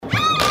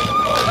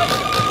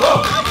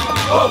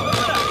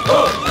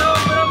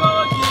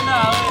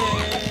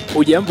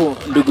Ujambo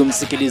ndugu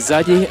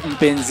msikilizaji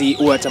mpenzi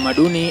wa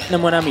tamaduni na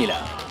mwanamila.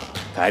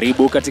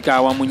 Karibu katika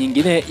awamu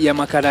nyingine ya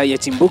makala ya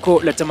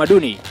Chimbuko la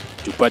Tamaduni.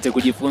 Tupate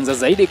kujifunza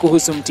zaidi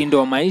kuhusu mtindo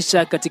wa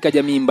maisha katika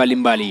jamii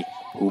mbalimbali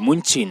humu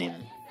nchini.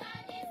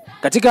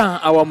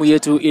 Katika awamu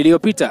yetu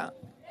iliyopita,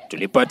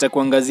 tulipata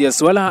kuangazia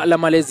suala la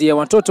malezi ya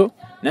watoto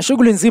na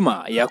shughuli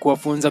nzima ya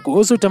kuwafunza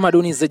kuhusu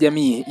tamaduni za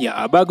jamii ya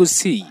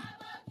Abagusii.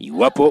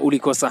 Iwapo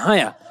ulikosa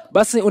haya,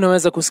 basi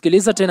unaweza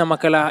kusikiliza tena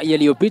makala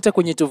yaliyopita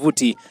kwenye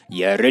tovuti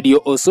ya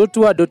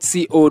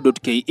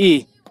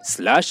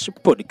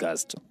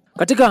radioosotwa.co.ke/podcast.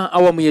 Katika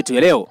awamu yetu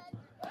ya leo,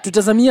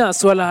 tutazamia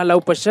suala la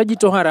upashaji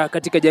tohara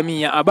katika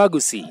jamii ya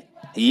Abagusii.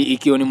 Hii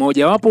ikiwa ni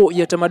mojawapo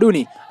ya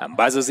tamaduni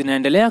ambazo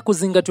zinaendelea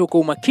kuzingatiwa kwa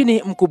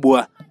umakini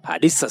mkubwa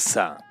hadi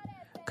sasa.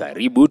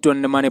 Karibu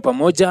tuandamane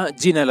pamoja.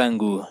 Jina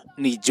langu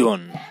ni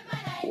John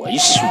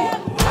Waishua.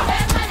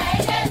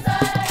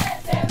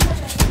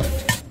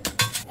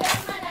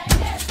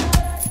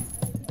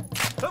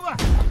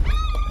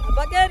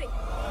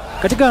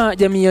 Katika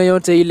jamii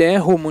yoyote ile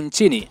humu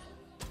nchini,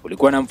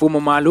 kulikuwa na mfumo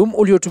maalum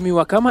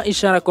uliotumiwa kama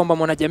ishara kwamba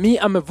mwanajamii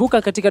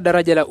amevuka katika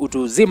daraja la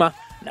utu uzima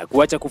na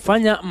kuacha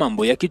kufanya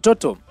mambo ya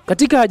kitoto.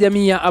 Katika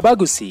jamii ya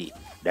Abagusii,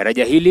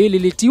 daraja hili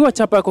lilitiwa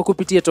chapa kwa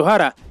kupitia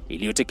tohara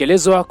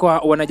iliyotekelezwa kwa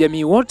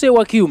wanajamii wote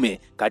wa kiume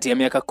kati ya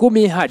miaka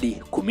 10 hadi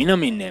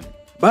 14.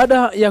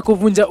 Baada ya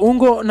kuvunja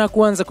ungo na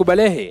kuanza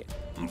kubalehe,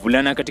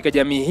 mvulana katika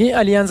jamii hii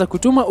alianza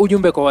kutuma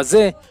ujumbe kwa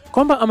wazee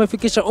kwamba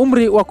amefikisha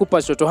umri wa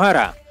kupashwa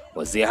tohara.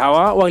 Wazee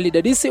hawa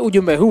walidadisi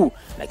ujumbe huu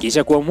na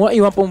kisha kuamua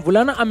iwapo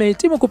mvulana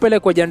amehitimu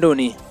kupelekwa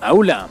jandoni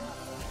au la.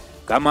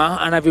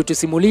 Kama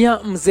anavyotusimulia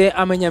mzee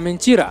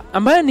Amenyamenchira,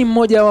 ambaye ni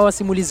mmoja wa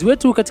wasimulizi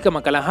wetu katika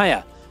makala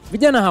haya,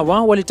 vijana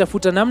hawa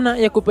walitafuta namna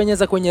ya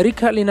kupenyeza kwenye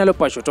rika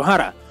linalopashwa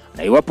tohara,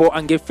 na iwapo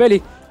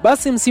angefeli,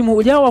 basi msimu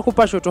ujao wa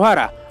kupashwa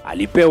tohara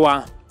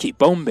alipewa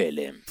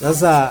kipaumbele.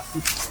 Sasa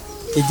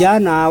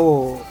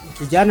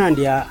kijana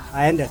ndiye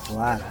aende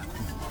tohara.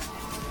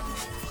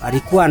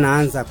 Alikuwa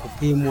anaanza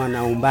kupimwa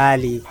na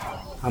umbali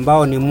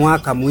ambao ni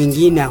mwaka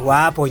mwingine wa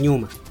hapo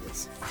nyuma.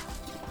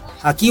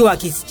 Akiwa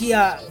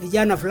akisikia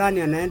vijana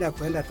fulani anaenda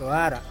kwenda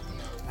tohara,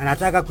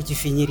 anataka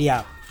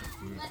kujifinyiria.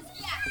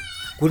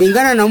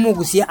 Kulingana na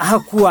Abagusii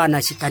hakuwa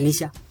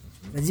anashikanisha.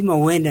 Lazima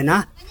uende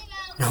na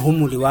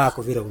umri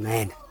wako vile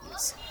unaenda.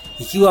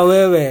 Ikiwa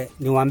wewe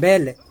ni wa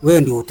mbele,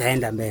 wewe ndio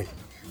utaenda mbele.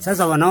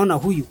 Sasa wanaona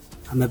huyu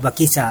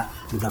amebakisha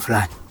muda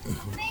fulani.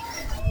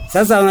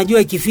 Sasa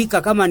unajua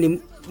ikifika kama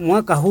ni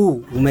mwaka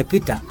huu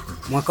umepita,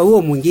 mwaka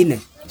huo mwingine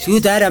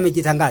si tayari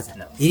amejitangaza.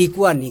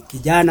 Ilikuwa ni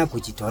kijana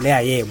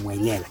kujitolea yeye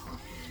mwenyewe.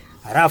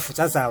 Halafu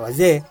sasa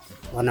wazee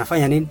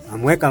wanafanya nini?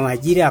 Amweka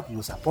majira ya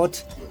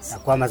kumsupport na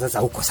kwamba sasa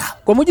huko sawa.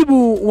 Kwa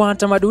mujibu wa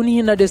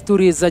tamaduni na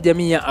desturi za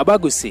jamii ya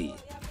Abagusii,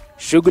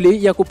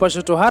 shughuli ya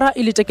kupasha tohara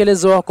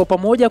ilitekelezwa kwa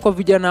pamoja kwa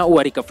vijana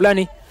wa rika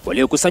fulani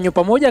waliokusanywa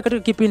pamoja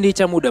katika kipindi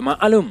cha muda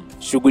maalum.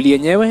 Shughuli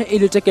yenyewe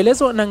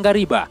ilitekelezwa na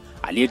ngariba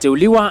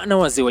aliyeteuliwa na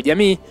wazee wa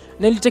jamii,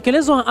 na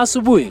ilitekelezwa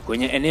asubuhi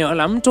kwenye eneo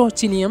la mto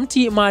chini ya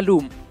mti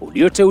maalum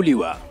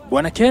ulioteuliwa.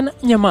 Bwana Ken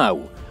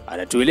Nyamau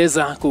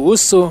anatueleza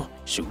kuhusu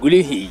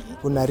shughuli hii.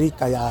 Kuna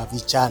rika ya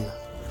vijana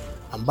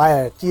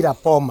ambaye kila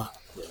poma,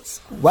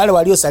 wale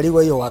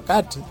waliosaliwa hiyo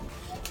wakati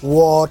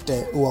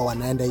wote huwa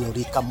wanaenda hiyo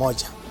rika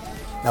moja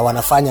na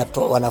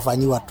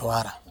wanafanyiwa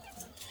tohara.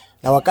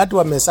 Na wakati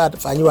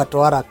wamefanyiwa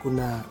tohara,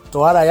 kuna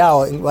tohara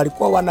yao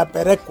walikuwa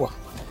wanapelekwa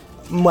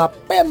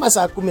mapema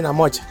saa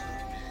 11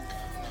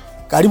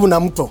 karibu na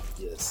mto.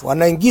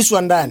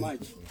 Wanaingizwa ndani,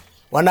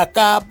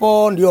 wanakaa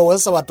hapo ndio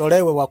sasa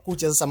watolewe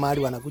wakuche. Sasa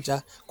mahali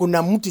wanakucha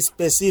kuna mti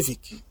specific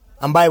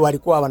ambaye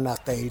walikuwa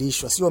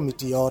wanastahilishwa, sio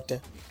miti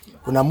yote.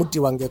 Kuna mti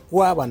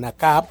wangekuwa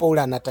wanakaa hapo,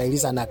 ule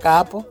anatailisha anakaa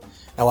hapo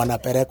na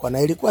wanapelekwa.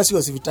 Na ilikuwa sio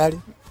hospitali,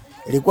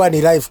 ilikuwa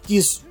ni life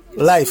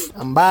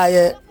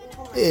ambaye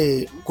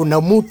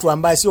kuna mtu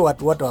ambaye sio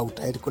watu wote wa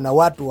utaili, kuna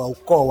watu wa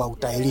ukoo wa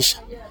utailisha.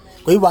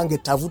 Kwa hivyo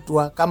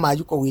angetafutwa, kama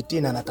hayuko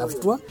witini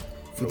anatafutwa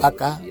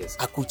mpaka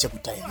akuche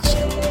kutailisha.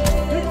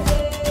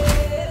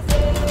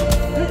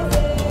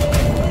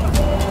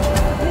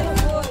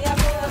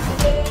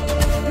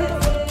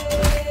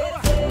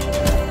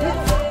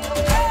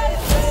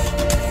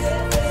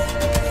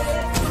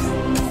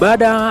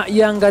 Baada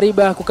ya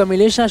ngariba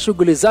kukamilisha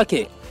shughuli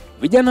zake,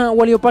 vijana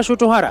waliopashwa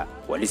tohara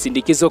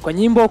walisindikizwa kwa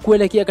nyimbo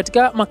kuelekea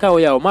katika makao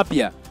yao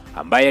mapya,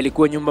 ambaye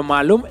alikuwa nyumba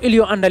maalum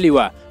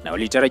iliyoandaliwa, na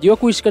walitarajiwa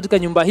kuishi katika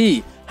nyumba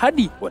hii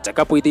hadi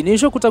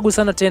watakapoidhinishwa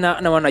kutagusana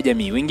tena na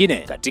wanajamii wengine.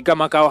 Katika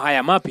makao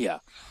haya mapya,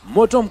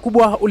 moto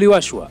mkubwa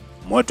uliwashwa,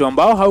 moto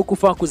ambao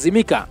haukufaa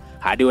kuzimika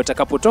hadi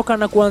watakapotoka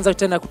na kuanza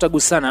tena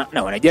kutagusana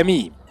na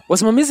wanajamii.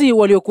 Wasimamizi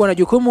waliokuwa na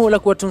jukumu la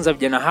kuwatunza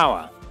vijana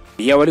hawa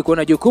pia walikuwa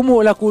na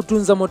jukumu la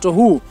kuutunza moto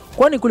huu,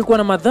 kwani kulikuwa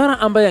na madhara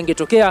ambayo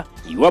yangetokea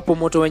iwapo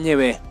moto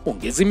wenyewe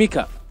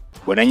ungezimika.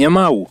 Bwana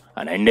Nyamau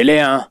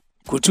anaendelea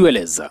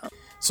kutueleza.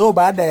 So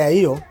baada ya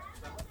hiyo,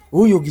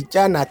 huyu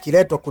kijana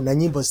akiletwa, kuna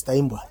nyimbo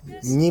zitaimbwa.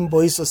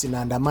 Nyimbo hizo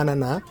zinaandamana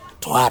na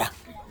tohara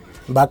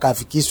mpaka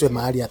afikishwe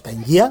mahali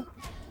ataingia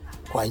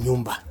kwa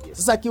nyumba.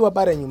 Sasa akiwa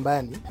pale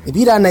nyumbani,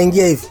 bila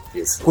anaingia hivi,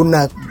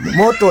 kuna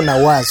moto na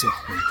wazo.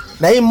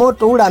 Na hii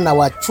moto ule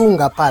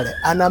anawachunga pale,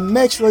 ana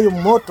make sure hiyo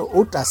moto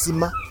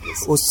utasima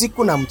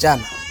usiku na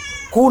mchana.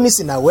 Kuni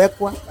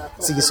zinawekwa,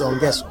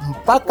 zikisongezwa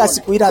mpaka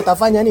siku ile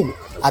atafanya nini?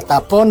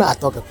 Atapona,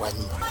 atoke kwa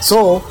nyumba.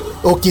 So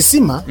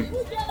ukisima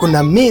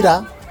kuna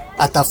mira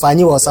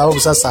atafanyiwa, sababu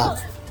sasa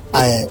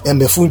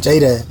amefunja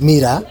ile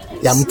mira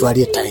ya mtu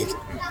aliyetairi.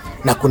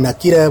 Na kuna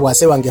kile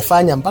wase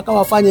wangefanya mpaka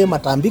wafanye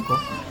matambiko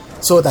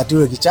so that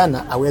yule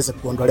kijana aweze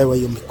kuondolewa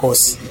hiyo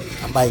mikosi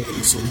ambayo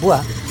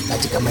ingemsumbua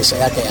katika maisha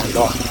yake ya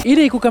ndoa.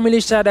 Ili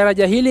kukamilisha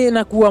daraja hili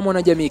na kuwa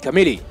mwanajamii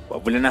kamili,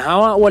 wavulana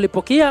hawa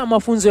walipokea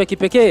mafunzo ya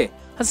kipekee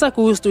hasa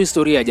kuhusu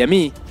historia ya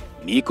jamii,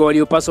 miko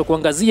waliopaswa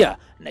kuangazia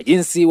na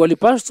jinsi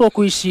walipaswa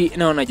kuishi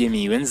na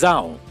wanajamii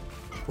wenzao.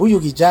 Huyu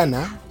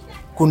kijana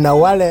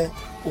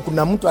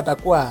kuna mtu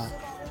atakuwa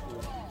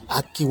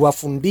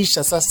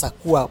akiwafundisha sasa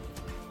kuwa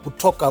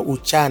kutoka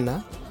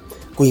uchana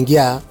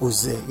kuingia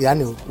uzee,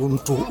 yani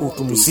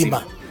utu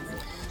mzima.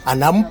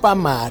 Anampa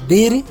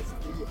maadili,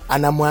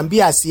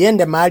 anamwambia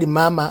asiende mahali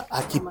mama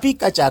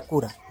akipika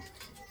chakula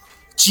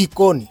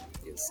jikoni.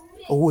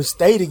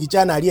 Ustahili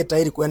kijana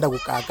aliyetahiri kuenda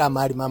kukaa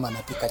mahali mama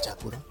anapika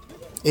chakula.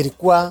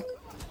 Ilikuwa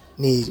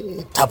ni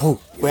tabu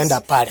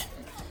kwenda pale.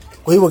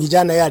 Kwa hivyo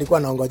kijana yeye alikuwa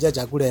anaongojea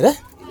chakula ile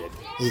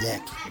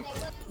tu.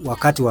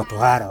 Wakati wa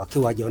tohara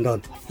wakiwa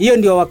jondoni, hiyo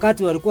ndio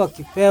wakati walikuwa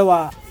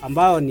kipewa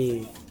ambao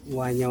ni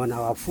wenye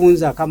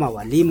wanawafunza kama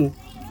walimu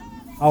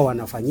au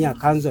wanafanyia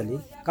counseling.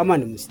 Kama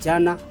ni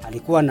msichana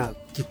alikuwa na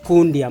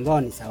kikundi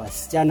ambao ni sawa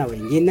wasichana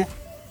wengine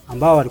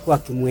ambao walikuwa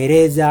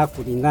kimueleza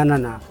kulingana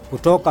na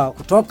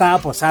kutoka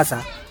hapo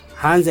sasa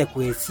aanze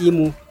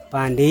kuheshimu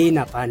pande hii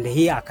na pande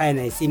hii, akae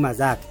na heshima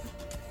zake.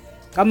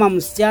 Kama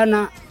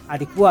msichana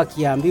alikuwa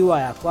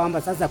akiambiwa ya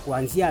kwamba sasa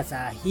kuanzia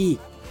saa hii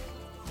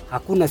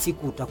hakuna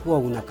siku utakuwa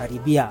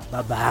unakaribia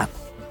baba yako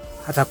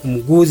hata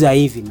kumguza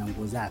hivi na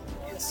nguo zake.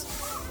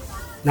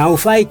 Na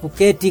ufai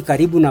kuketi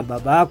karibu na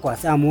baba yako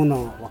hasa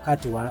muno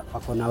wakati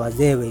wako na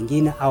wazee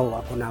wengine au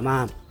wako na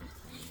mama.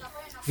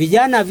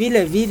 Vijana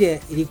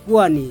vile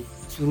ilikuwa ni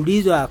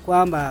suluhizo ya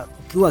kwamba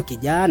ukiwa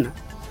kijana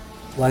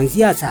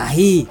kuanzia saa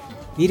hii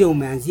vile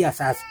umeanzia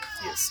sasa.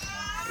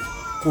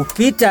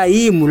 Kupita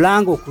hii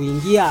mlango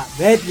kuingia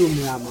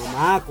bedroom ya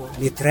mama yako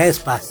ni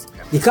trespass.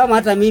 Ni kama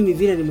hata mimi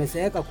vile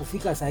nimeseeka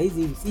kufika saa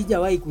hizi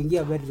sijawahi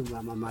kuingia bedroom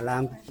ya mama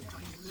langu,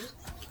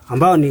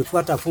 ambao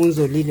nilifuata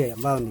funzo lile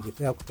ambao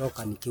nilipewa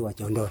kutoka nikiwa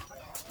jondoni.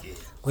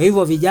 Kwa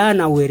hivyo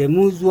vijana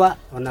ueremuzwa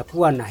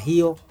wanakuwa na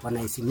hiyo,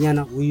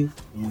 wanaheshimiana, huyu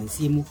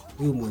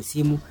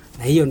mheshimu,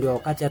 na hiyo ndio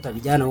wakati hata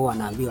vijana huwa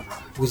wanaambiwa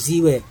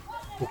uziwe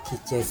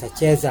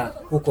ukicheza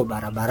huko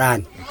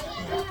barabarani.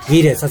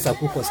 Vile sasa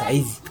kuko saa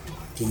hizi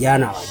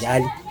kijana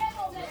hawajali.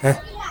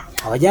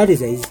 Hawajali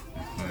saa hizi.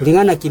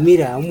 Kulingana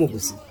kimira ya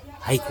Abagusii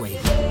haikuwa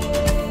hivyo.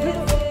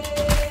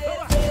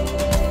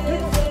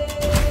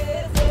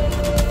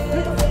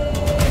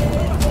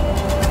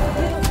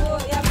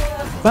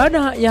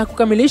 Baada ya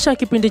kukamilisha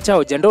kipindi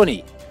chao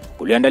jandoni,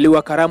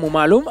 kuliandaliwa karamu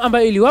maalum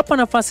ambayo iliwapa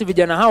nafasi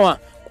vijana hawa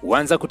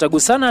kuanza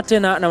kutagusana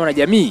tena na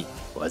wanajamii.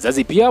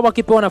 Wazazi pia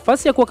wakipewa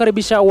nafasi ya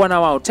kuwakaribisha wana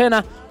wao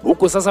tena,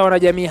 huku sasa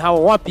wanajamii hawa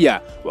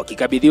wapya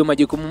wakikabidhiwa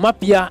majukumu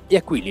mapya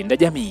ya kuilinda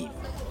jamii.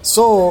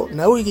 So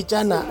na huyu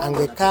kijana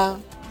angekaa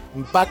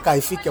mpaka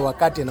ifike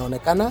wakati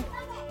anaonekana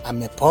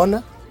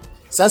amepona.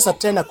 Sasa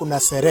tena kuna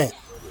sherehe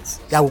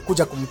ya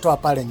kukuja kumtoa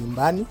pale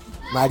nyumbani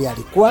mahali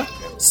alikuwa,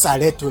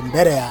 saletwe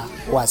mbele ya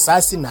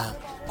wasasi na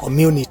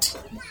community.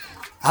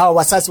 Hao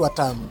wasasi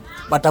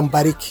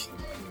watambariki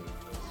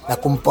na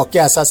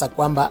kumpokea sasa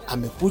kwamba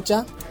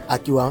amekuja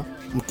akiwa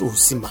mtu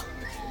uzima.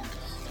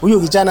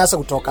 Huyu kijana sasa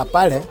kutoka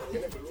pale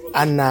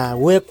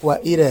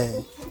anawekwa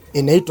ile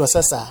inaitwa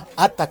sasa,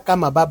 hata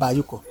kama baba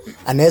hayuko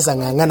anaweza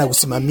ngangana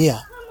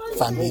kusimamia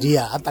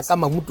familia. Hata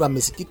kama mtu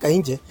amesikika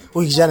nje,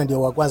 huyu kijana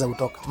ndio wa kwanza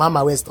kutoka. Mama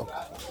hawezi toka.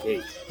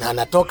 Na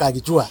anatoka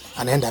akijua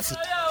anaenda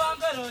vita.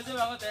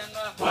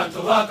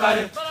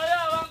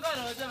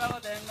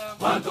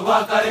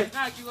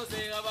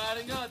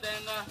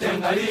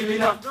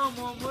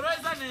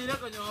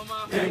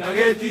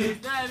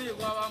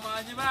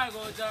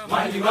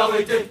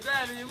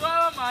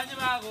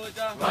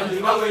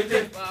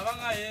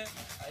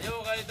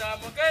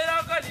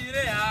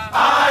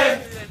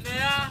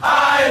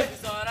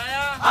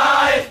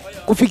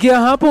 Kufikia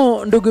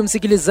hapo, ndugu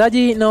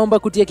msikilizaji, naomba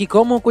kutia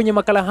kikomo kwenye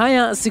makala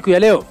haya siku ya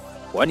leo,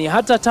 kwani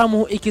hata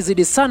tamu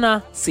ikizidi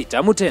sana si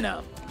tamu tena.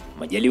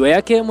 Majaliwa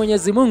yake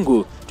Mwenyezi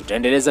Mungu,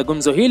 tutaendeleza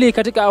gumzo hili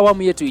katika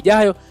awamu yetu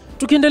ijayo,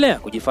 tukiendelea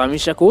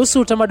kujifahamisha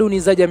kuhusu tamaduni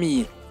za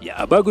jamii ya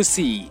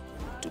Abagusii.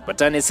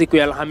 Tupatane siku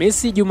ya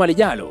Alhamisi juma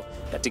lijalo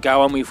katika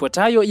awamu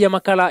ifuatayo ya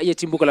makala ya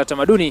Chimbuko la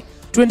Tamaduni.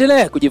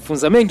 Tuendelee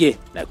kujifunza mengi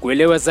na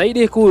kuelewa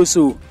zaidi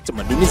kuhusu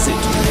tamaduni zetu.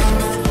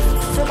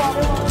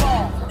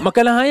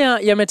 Makala haya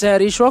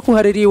yametayarishwa,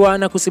 kuhaririwa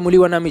na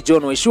kusimuliwa na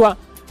John Weshua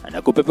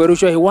na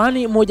kupeperushwa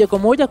hewani moja kwa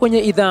moja kwenye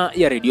idhaa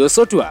ya Radio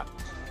Sotwa.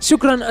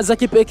 Shukran za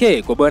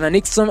kipekee kwa Bwana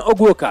Nixon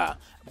Ogwoka,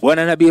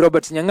 Bwana Nabii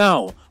Robert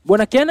Nyangao,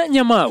 Bwana Ken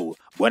Nyamau,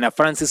 Bwana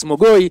Francis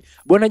Mogoi,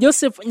 Bwana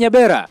Joseph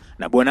Nyabera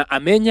na Bwana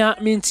Amenya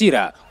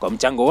Minchira kwa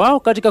mchango wao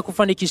katika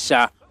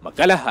kufanikisha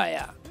makala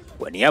haya.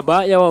 Kwa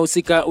niaba ya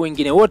wahusika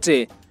wengine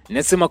wote,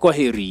 nasema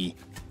kwaheri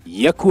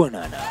ya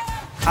kuonana.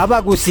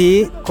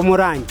 Abagusii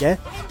kumuranje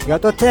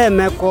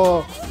yototeme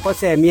ko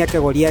semia ke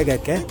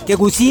goliageke ke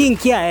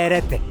gusinkia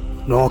erete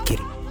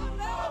nokire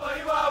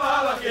bari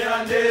baba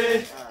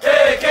keande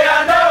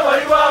keande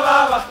bari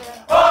baba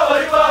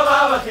bari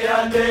baba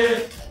keande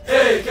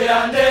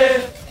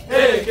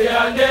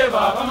keande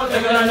baba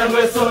mategana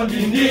ngweso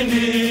ndindi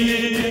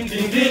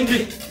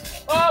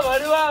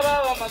bari baba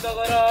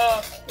matagara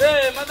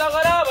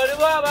matagara bari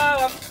baba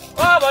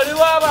bari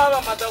baba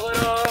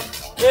matagara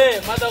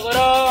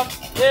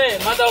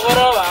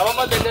matagara baba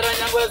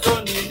mategana ngweso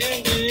ndindi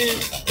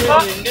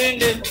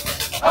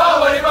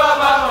bari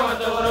baba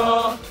matagara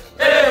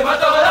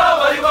matagara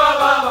bari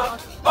baba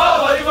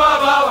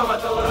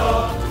matagara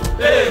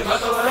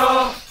matagara